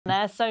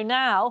There. So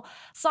now,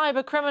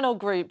 cyber criminal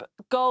group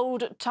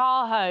Gold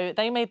Tahoe,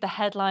 they made the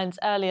headlines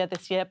earlier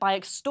this year by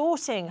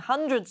extorting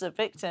hundreds of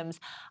victims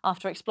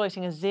after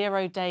exploiting a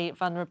zero-day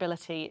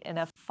vulnerability in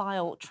a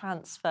file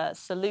transfer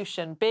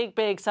solution.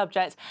 Big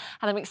subject,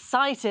 and I'm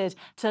excited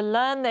to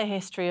learn the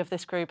history of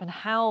this group and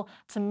how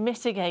to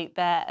mitigate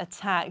their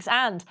attacks.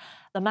 And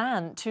the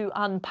man to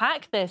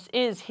unpack this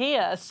is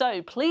here.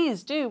 So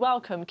please do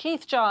welcome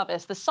Keith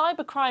Jarvis, the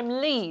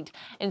cybercrime lead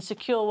in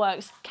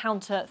SecureWorks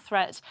Counter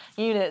Threat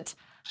Unit.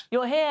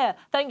 You're here.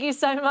 Thank you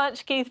so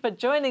much, Keith, for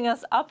joining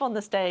us up on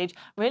the stage.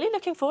 Really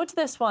looking forward to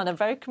this one, a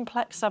very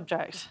complex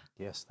subject.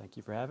 Yes, thank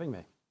you for having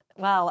me.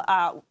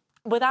 Well,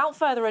 without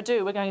further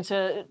ado, we're going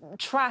to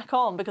track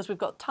on because we've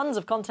got tons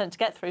of content to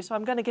get through, so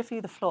I'm going to give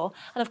you the floor.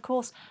 And of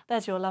course,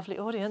 there's your lovely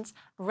audience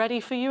ready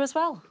for you as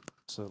well.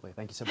 Absolutely.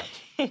 Thank you so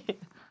much.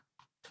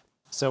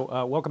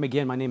 So welcome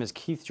again. My name is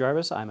Keith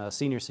Jarvis. I'm a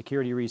senior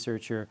security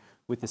researcher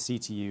with the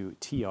CTU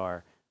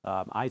TR.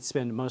 I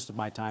spend most of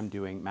my time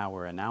doing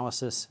malware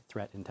analysis,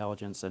 threat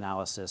intelligence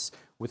analysis,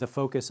 with a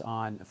focus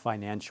on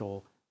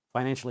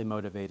financially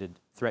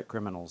motivated threat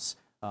criminals,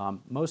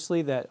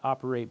 mostly that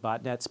operate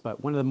botnets,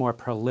 but one of the more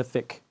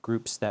prolific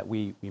groups that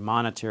we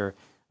monitor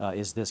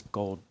is this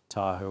Gold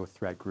Tahoe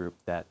threat group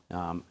that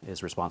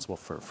is responsible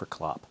for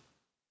Clout.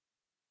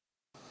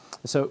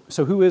 So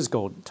who is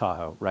Gold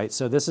Tahoe, right?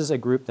 So this is a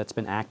group that's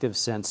been active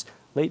since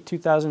late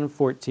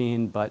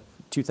 2014, but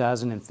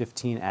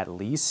 2015 at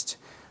least.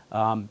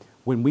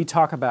 When we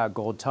talk about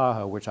Gold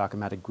Tahoe, we're talking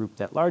about a group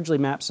that largely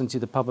maps into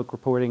the public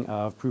reporting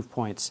of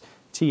Proofpoint's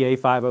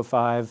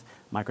TA505,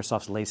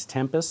 Microsoft's Lace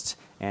Tempest,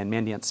 and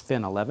Mandiant's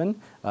Fin11.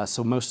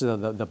 So most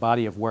of the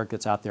body of work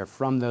that's out there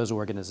from those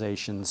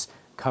organizations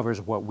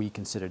covers what we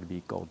consider to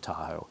be Gold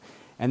Tahoe.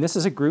 And this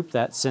is a group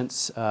that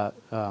since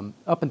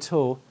up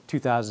until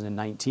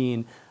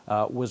 2019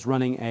 was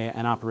running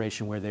an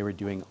operation where they were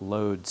doing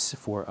loads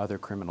for other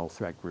criminal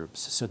threat groups.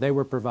 So they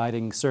were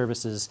providing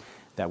services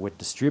that would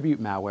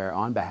distribute malware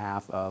on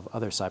behalf of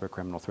other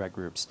cybercriminal threat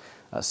groups.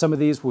 Some of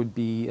these would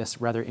be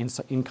rather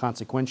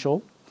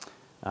inconsequential,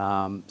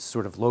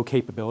 sort of low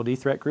capability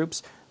threat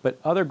groups, but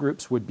other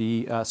groups would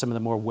be some of the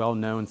more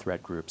well-known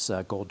threat groups,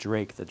 Gold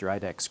Drake, the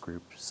Dridex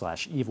group,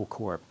 / Evil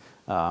Corp,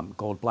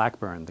 Gold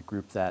Blackburn, the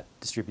group that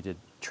distributed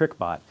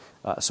TrickBot.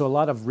 So a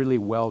lot of really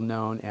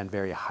well-known and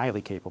very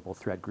highly capable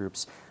threat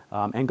groups.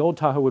 And Gold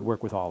Tahoe would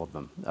work with all of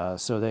them.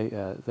 So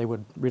they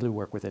would really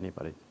work with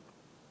anybody.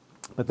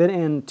 But then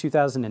in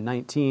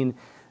 2019,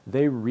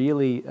 they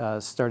really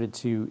started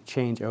to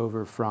change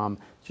over from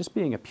just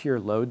being a pure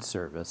load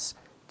service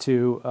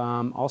to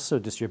also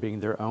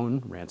distributing their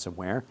own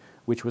ransomware,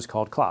 which was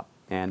called Clout.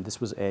 And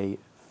this was a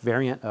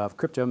variant of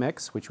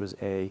CryptoMix, which was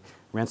a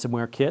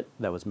ransomware kit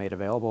that was made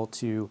available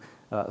to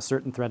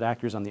certain threat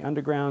actors on the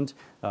underground.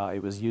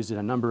 It was used in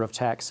a number of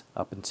attacks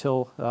up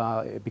until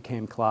it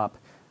became Clout,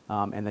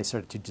 and they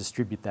started to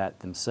distribute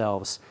that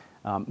themselves,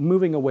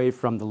 moving away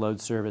from the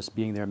load service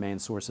being their main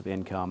source of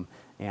income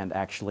and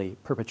actually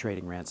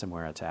perpetrating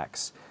ransomware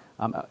attacks.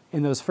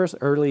 In those first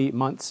early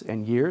months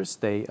and years,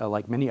 they,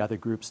 like many other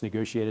groups,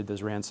 negotiated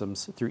those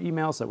ransoms through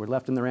emails that were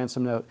left in the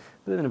ransom note,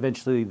 but then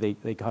eventually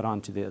they got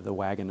onto the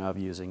wagon of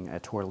using a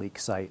Tor leak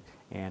site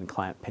and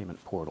client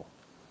payment portal.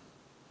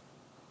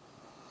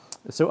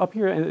 So up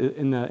here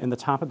in the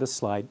top of this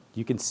slide,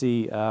 you can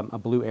see a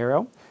blue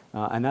arrow,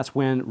 and that's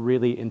when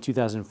really in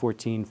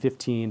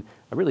 2014-15,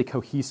 a really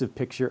cohesive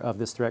picture of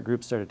this threat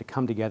group started to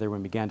come together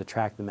when we began to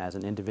track them as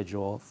an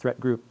individual threat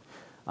group.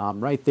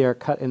 Right there,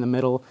 cut in the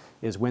middle,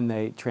 is when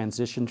they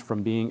transitioned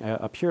from being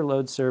a pure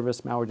load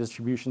service, malware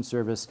distribution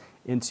service,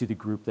 into the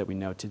group that we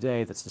know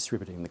today that's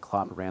distributing the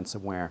Clout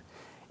ransomware.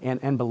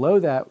 And below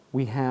that,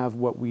 we have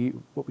what we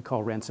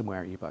call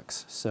ransomware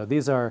ebooks. So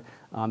these are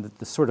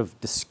the sort of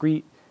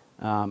discrete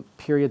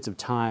periods of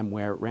time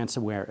where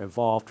ransomware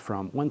evolved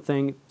from one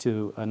thing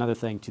to another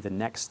thing to the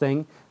next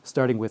thing,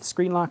 starting with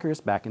screen lockers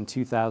back in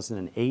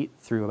 2008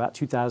 through about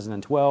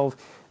 2012.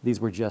 These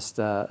were just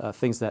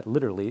things that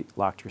literally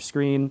locked your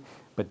screen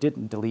but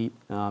didn't delete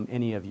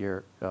any of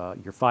your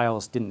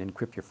files, didn't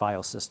encrypt your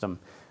file system.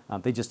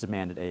 They just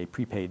demanded a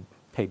prepaid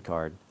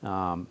card,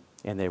 and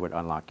they would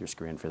unlock your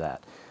screen for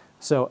that.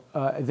 So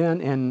then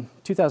in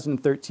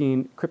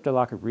 2013,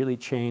 CryptoLocker really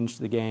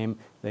changed the game.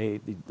 They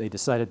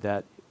decided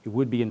that it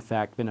would be, in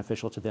fact,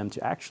 beneficial to them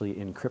to actually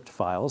encrypt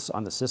files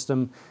on the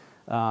system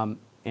and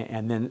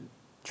then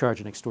charge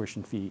an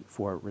extortion fee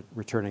for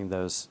returning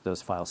those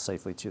files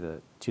safely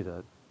to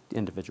the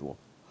individual.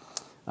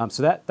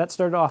 So that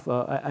started off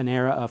an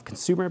era of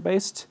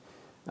consumer-based,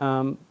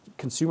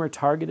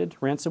 consumer-targeted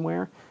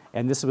ransomware,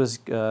 and this was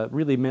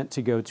really meant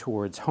to go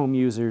towards home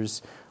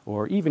users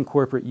or even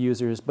corporate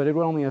users, but it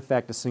would only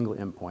affect a single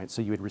endpoint.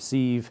 So you would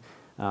receive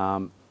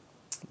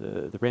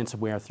the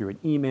ransomware through an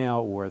email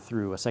or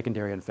through a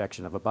secondary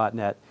infection of a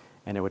botnet,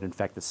 and it would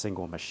infect a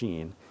single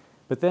machine.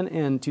 But then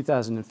in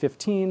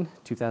 2015,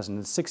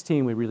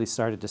 2016, we really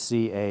started to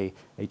see a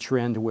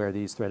trend where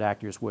these threat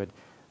actors would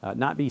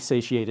not be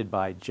satiated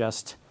by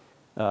just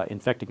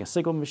infecting a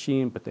single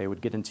machine, but they would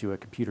get into a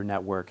computer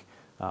network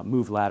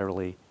move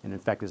laterally and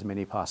infect as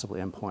many possible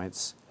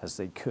endpoints as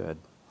they could.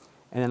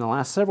 And in the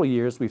last several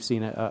years, we've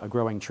seen a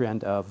growing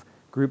trend of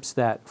groups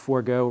that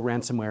forego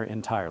ransomware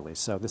entirely.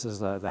 So this is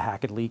the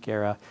hack and leak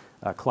era.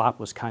 Clout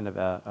was kind of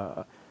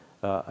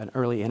an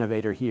early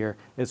innovator here.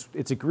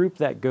 It's a group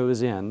that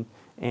goes in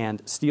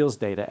and steals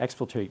data,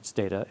 exfiltrates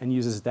data, and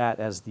uses that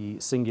as the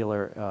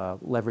singular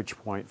leverage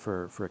point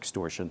for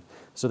extortion.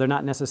 So they're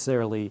not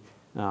necessarily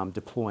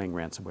deploying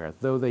ransomware,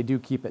 though they do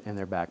keep it in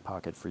their back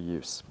pocket for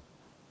use.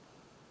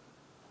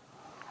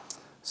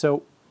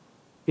 So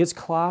is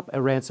Clout a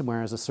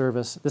ransomware as a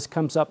service? This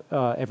comes up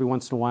every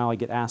once in a while. I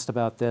get asked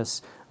about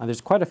this.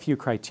 There's quite a few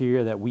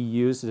criteria that we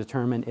use to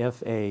determine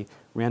if a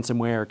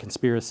ransomware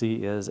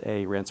conspiracy is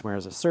a ransomware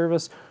as a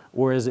service,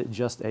 or is it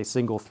just a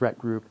single threat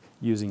group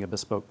using a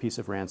bespoke piece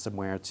of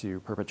ransomware to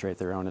perpetrate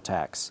their own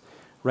attacks.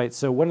 Right,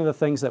 so one of the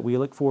things that we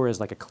look for is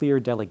like a clear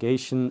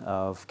delegation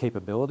of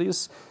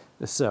capabilities.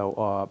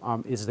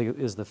 So is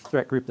the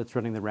threat group that's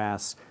running the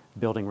RAS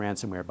building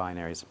ransomware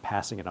binaries and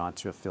passing it on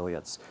to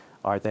affiliates?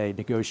 Are they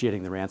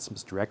negotiating the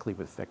ransoms directly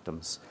with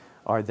victims?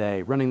 Are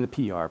they running the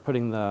PR,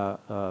 putting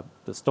the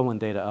stolen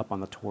data up on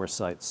the Tor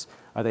sites?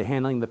 Are they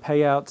handling the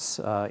payouts,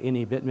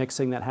 any bit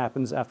mixing that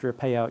happens after a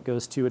payout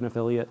goes to an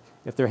affiliate,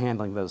 if they're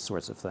handling those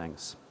sorts of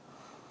things?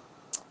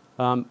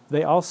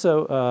 They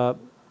also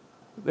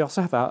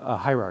have a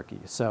hierarchy.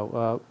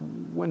 So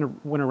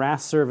when a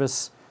RAS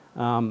service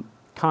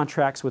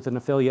contracts with an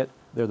affiliate,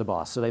 they're the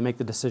boss. So they make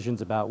the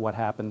decisions about what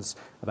happens,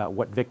 about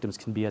what victims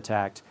can be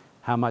attacked,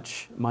 how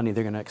much money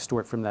they're going to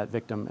extort from that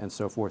victim, and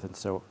so forth and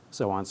so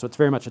on. So it's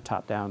very much a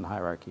top-down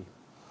hierarchy.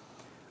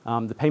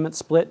 The payment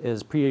split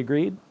is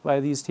pre-agreed by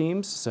these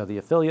teams. So the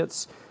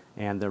affiliates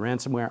and the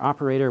ransomware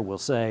operator will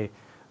say,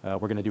 we're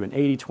going to do an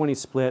 80-20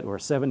 split or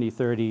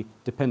 70-30,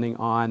 depending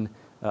on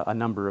a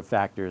number of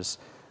factors.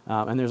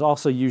 And there's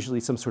also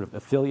usually some sort of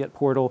affiliate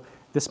portal.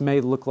 This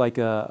may look like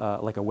a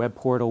web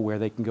portal where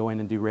they can go in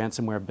and do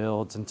ransomware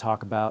builds and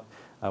talk about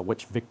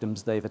which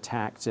victims they've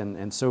attacked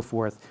and so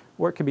forth,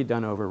 or it can be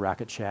done over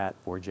Rocket Chat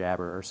or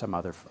Jabber or some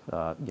other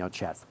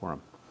chat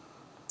forum.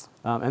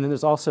 And then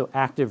there's also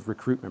active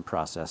recruitment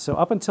process. So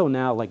up until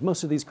now, like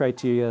most of these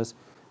criteria,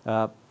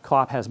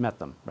 Clout has met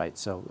them, right?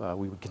 So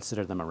we would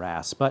consider them a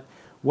RAS. But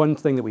one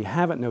thing that we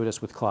haven't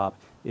noticed with Clout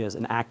is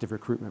an active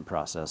recruitment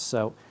process.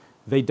 So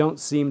they don't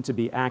seem to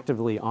be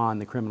actively on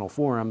the criminal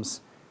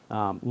forums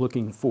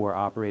looking for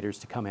operators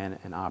to come in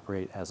and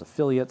operate as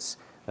affiliates.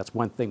 That's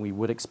one thing we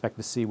would expect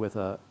to see with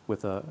a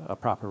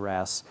proper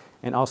RAS.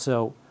 And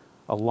also,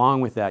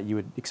 along with that, you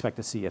would expect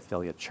to see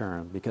affiliate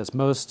churn, because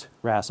most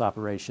RAS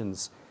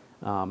operations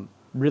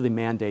really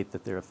mandate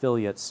that their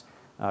affiliates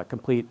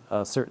complete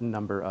a certain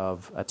number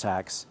of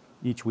attacks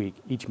each week,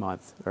 each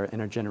month,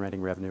 and are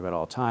generating revenue at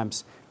all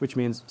times, which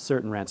means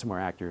certain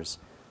ransomware actors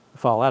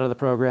fall out of the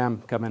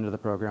program, come into the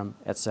program,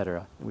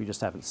 etc. And we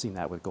just haven't seen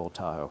that with Gold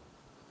Tahoe.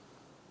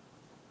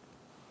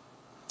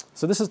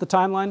 So this is the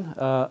timeline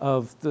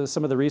of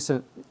some of the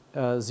recent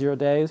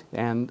zero-day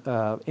and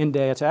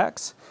in-day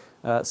attacks.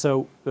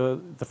 So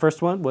the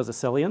first one was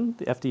Acelian,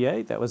 the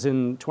FDA. That was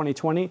in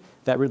 2020.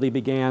 That really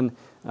began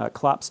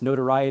Clout's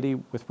notoriety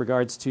with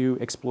regards to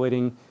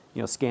exploiting,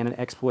 scan and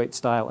exploit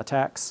style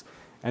attacks.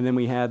 And then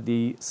we had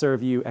the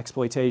ServU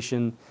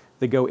exploitation,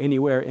 the Go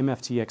Anywhere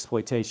MFT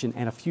exploitation,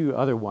 and a few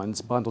other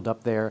ones bundled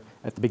up there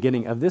at the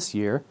beginning of this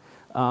year.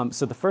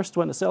 So the first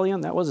one,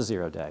 Acelian, that was a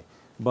zero-day.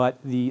 But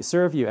the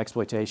ServU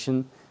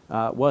exploitation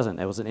wasn't.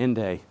 It was an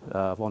in-day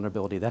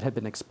vulnerability that had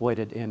been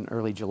exploited in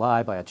early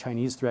July by a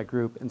Chinese threat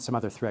group and some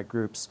other threat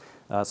groups.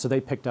 So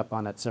they picked up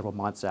on it several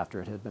months after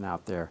it had been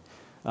out there.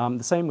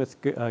 The same with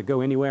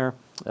Go Anywhere.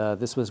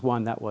 This was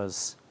one that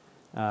was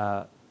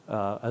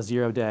a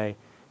zero-day.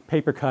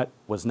 Papercut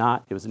was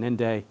not. It was an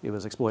in-day. It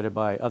was exploited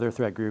by other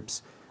threat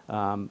groups.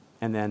 And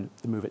then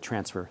the Move It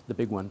Transfer, the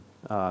big one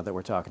that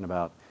we're talking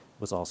about,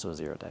 was also a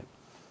zero-day.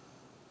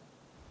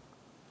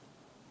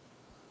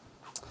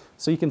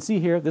 So you can see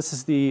here, this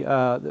is the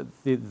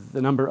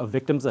number of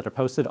victims that are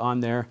posted on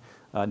their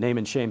name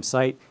and shame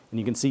site. And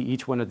you can see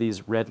each one of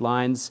these red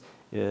lines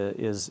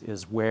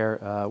is where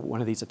one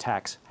of these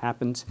attacks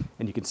happened.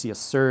 And you can see a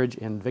surge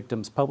in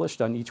victims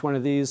published on each one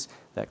of these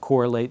that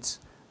correlates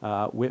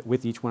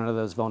with each one of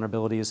those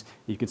vulnerabilities.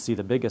 You can see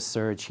the biggest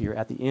surge here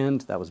at the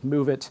end. That was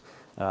Move It.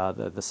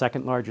 The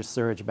second largest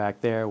surge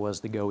back there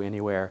was the Go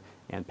Anywhere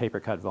and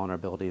Papercut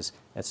vulnerabilities,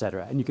 et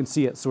cetera. And you can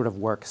see it sort of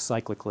work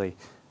cyclically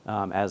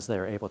as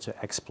they're able to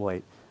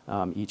exploit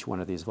each one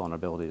of these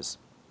vulnerabilities.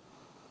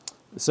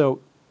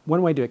 So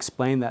one way to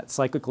explain that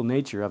cyclical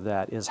nature of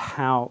that is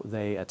how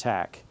they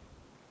attack.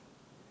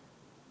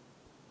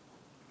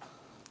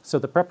 So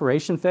the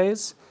preparation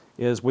phase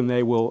is when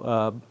they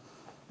will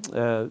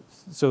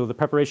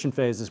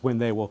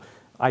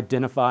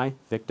identify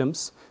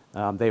victims.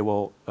 They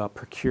will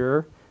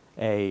procure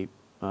a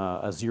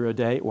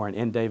zero-day or an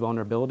end-day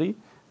vulnerability,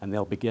 and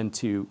they'll begin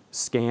to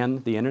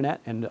scan the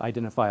internet and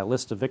identify a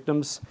list of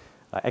victims.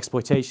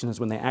 Exploitation is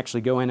when they actually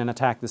go in and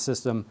attack the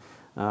system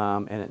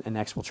and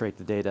exfiltrate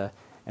the data.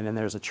 And then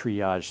there's a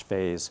triage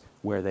phase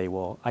where they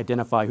will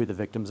identify who the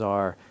victims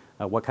are,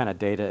 what kind of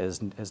data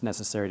is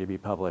necessary to be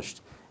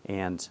published,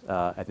 and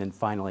then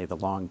finally the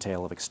long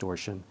tail of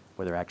extortion,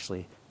 where they're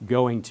actually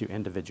going to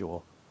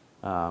individual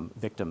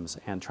victims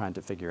and trying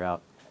to figure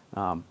out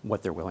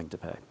what they're willing to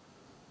pay.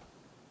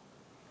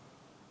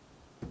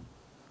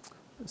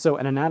 So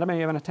an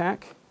anatomy of an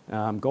attack.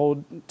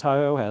 Gold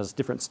Tahoe has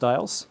different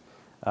styles.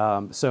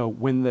 So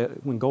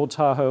when Gold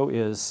Tahoe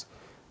is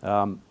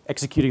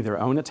executing their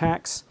own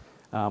attacks,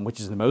 which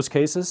is in most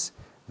cases,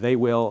 they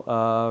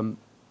will,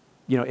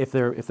 if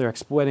they're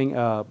exploiting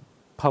a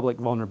public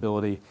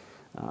vulnerability,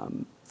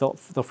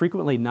 they'll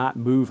frequently not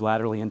move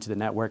laterally into the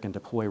network and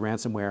deploy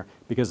ransomware,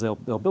 because they'll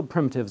build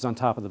primitives on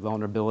top of the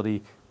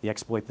vulnerability, the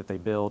exploit that they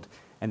build,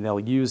 and they'll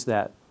use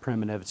that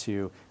primitive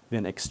to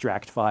then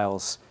extract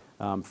files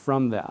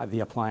from the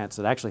appliance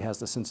that actually has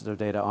the sensitive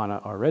data on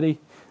it already,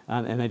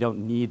 and they don't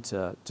need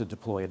to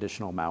deploy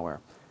additional malware.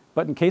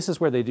 But in cases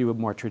where they do a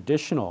more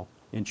traditional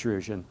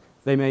intrusion,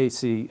 they may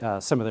see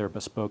some of their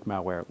bespoke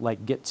malware,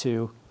 like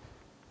Git2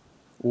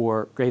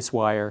 or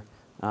GraceWire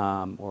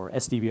or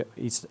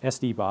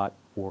SDBot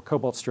or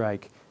Cobalt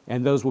Strike,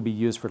 and those will be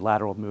used for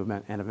lateral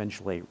movement and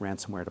eventually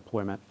ransomware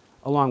deployment,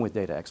 along with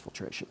data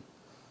exfiltration.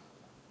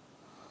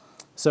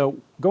 So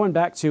going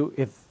back to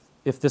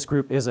if this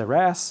group is a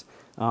RAS,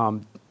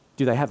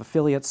 do they have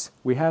affiliates?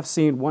 We have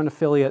seen one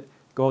affiliate,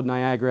 Gold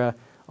Niagara,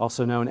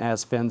 also known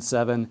as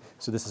Fen7.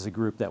 So this is a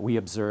group that we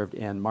observed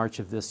in March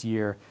of this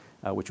year,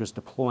 which was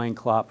deploying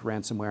Clout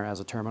ransomware as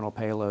a terminal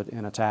payload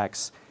in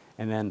attacks.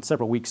 And then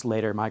several weeks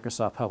later,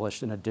 Microsoft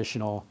published an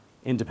additional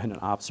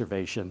independent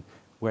observation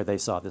where they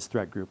saw this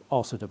threat group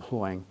also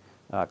deploying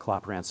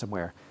Clout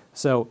ransomware.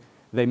 So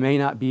they may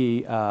not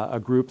be a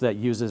group that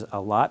uses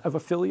a lot of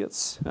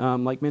affiliates,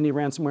 like many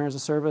ransomware as a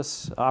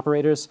service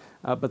operators,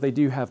 but they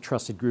do have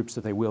trusted groups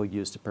that they will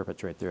use to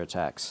perpetrate their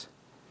attacks.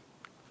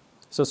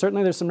 So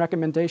certainly there's some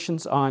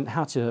recommendations on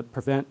how to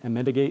prevent and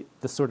mitigate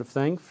this sort of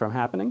thing from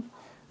happening.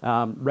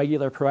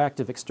 Regular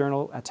proactive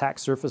external attack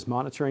surface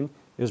monitoring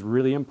is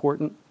really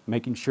important,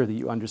 making sure that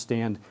you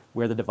understand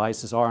where the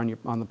devices are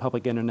on the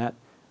public internet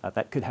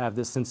that could have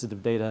this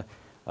sensitive data,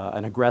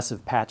 an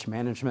aggressive patch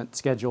management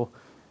schedule,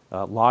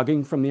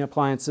 logging from the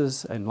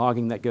appliances, and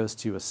logging that goes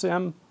to a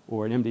SIEM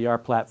or an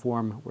MDR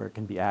platform where it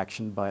can be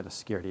actioned by the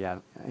security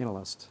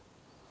analyst.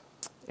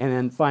 And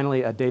then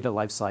finally, a data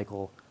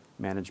lifecycle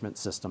management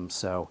system.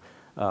 So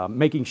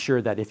making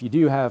sure that if you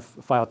do have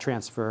a file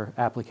transfer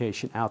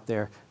application out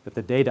there, that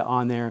the data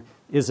on there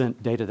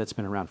isn't data that's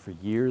been around for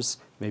years,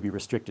 maybe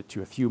restricted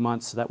to a few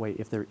months. So that way,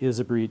 if there is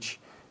a breach,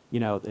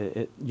 you're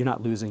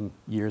not losing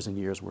years and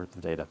years worth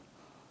of data.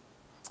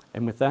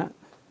 And with that,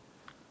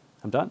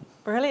 I'm done.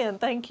 Brilliant.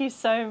 Thank you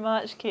so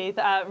much, Keith.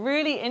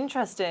 Really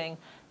interesting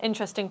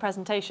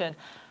presentation.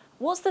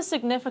 What's the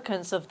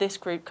significance of this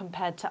group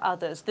compared to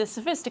others? The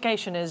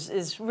sophistication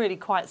is really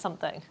quite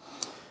something.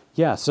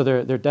 Yeah, so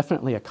they're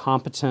definitely a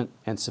competent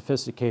and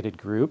sophisticated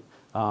group.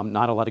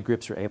 Not a lot of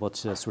groups are able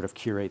to sort of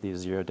curate these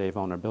zero-day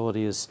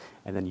vulnerabilities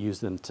and then use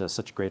them to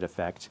such great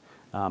effect.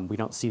 We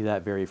don't see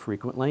that very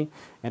frequently.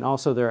 And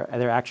also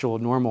their actual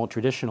normal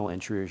traditional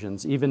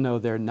intrusions, even though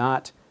they're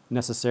not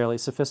necessarily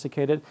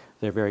sophisticated,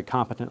 they're very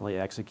competently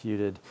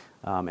executed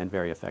and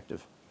very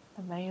effective.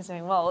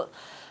 Amazing. Well,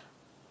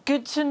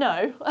 good to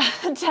know.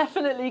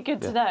 Definitely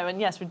good to know.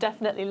 And yes, we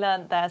definitely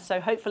learned there.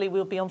 So hopefully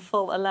we'll be on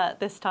full alert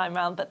this time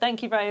round. But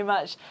thank you very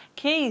much.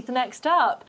 Keith, next up,